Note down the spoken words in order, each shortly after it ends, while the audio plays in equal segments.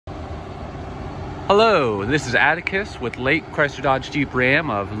Hello, this is Atticus with Lake Chrysler Dodge Jeep Ram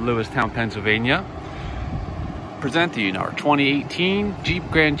of Lewistown, Pennsylvania. Presenting our 2018 Jeep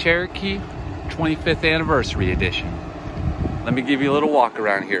Grand Cherokee 25th Anniversary Edition. Let me give you a little walk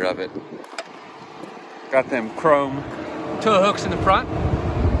around here of it. Got them chrome tow hooks in the front.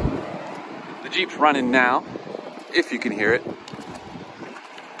 The Jeep's running now, if you can hear it.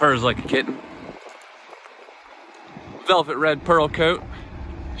 Purrs like a kitten. Velvet red pearl coat,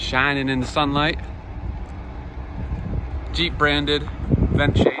 shining in the sunlight. Jeep branded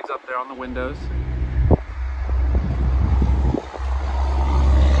vent shades up there on the windows.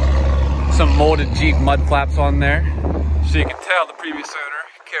 Some molded Jeep mud flaps on there. So you can tell the previous owner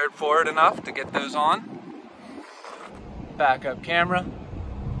cared for it enough to get those on. Backup camera,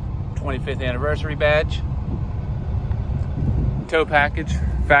 25th anniversary badge. Tow package,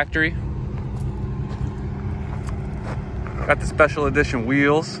 factory. Got the special edition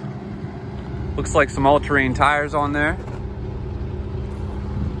wheels. Looks like some all-terrain tires on there.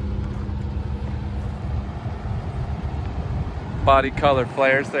 Body color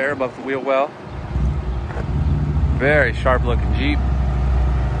flares there above the wheel well. Very sharp looking Jeep.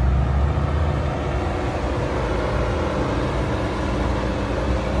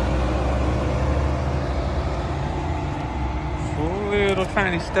 Little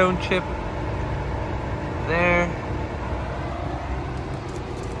tiny stone chip there.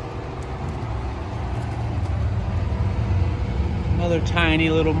 Another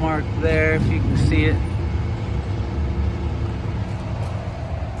tiny little mark there if you can see it.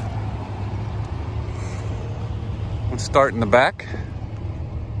 Let's start in the back.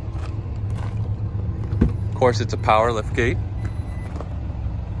 Of course, it's a power lift gate.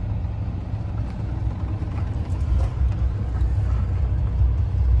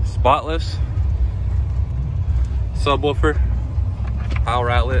 Spotless. Subwoofer. Power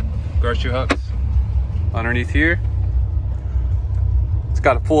outlet. Grocery hooks. Underneath here, it's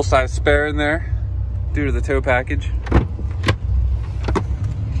got a full-size spare in there due to the tow package.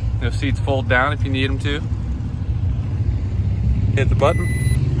 Those seats fold down if you need them to. Hit the button.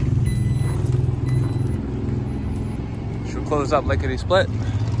 She'll close up lickety split.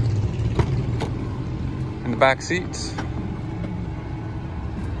 In the back seats,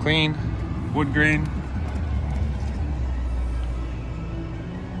 clean, wood grain.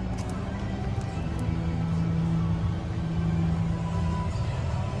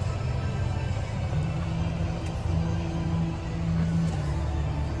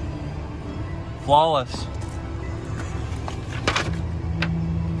 Flawless.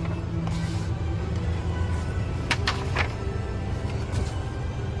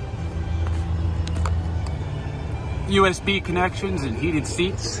 USB connections and heated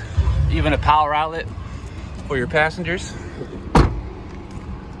seats, even a power outlet for your passengers.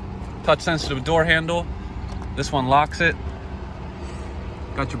 Touch sensitive door handle. This one locks it.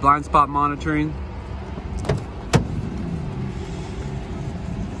 Got your blind spot monitoring.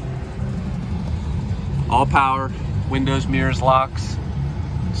 All power, windows, mirrors, locks,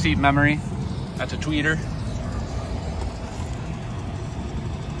 seat memory. That's a tweeter.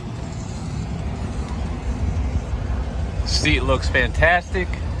 Seat looks fantastic.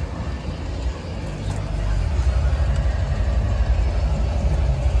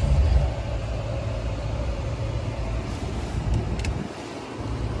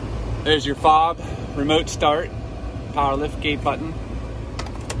 There's your fob, remote start, power lift gate button.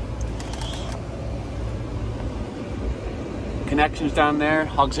 Connections down there,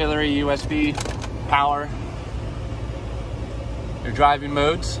 auxiliary, USB, power. Your driving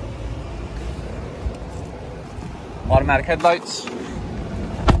modes. Automatic headlights.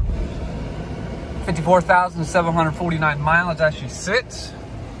 54,749 miles as she sits.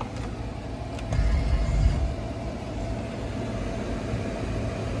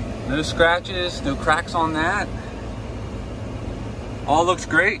 No scratches, no cracks on that. All looks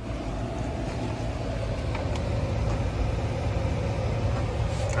great.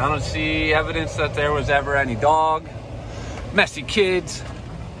 I don't see evidence that there was ever any dog, messy kids,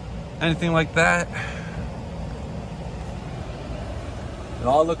 anything like that. It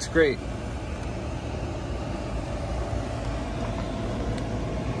all looks great.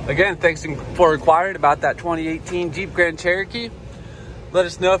 Again, thanks for inquiring about that 2018 Jeep Grand Cherokee. Let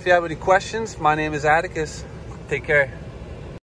us know if you have any questions. My name is Atticus. Take care.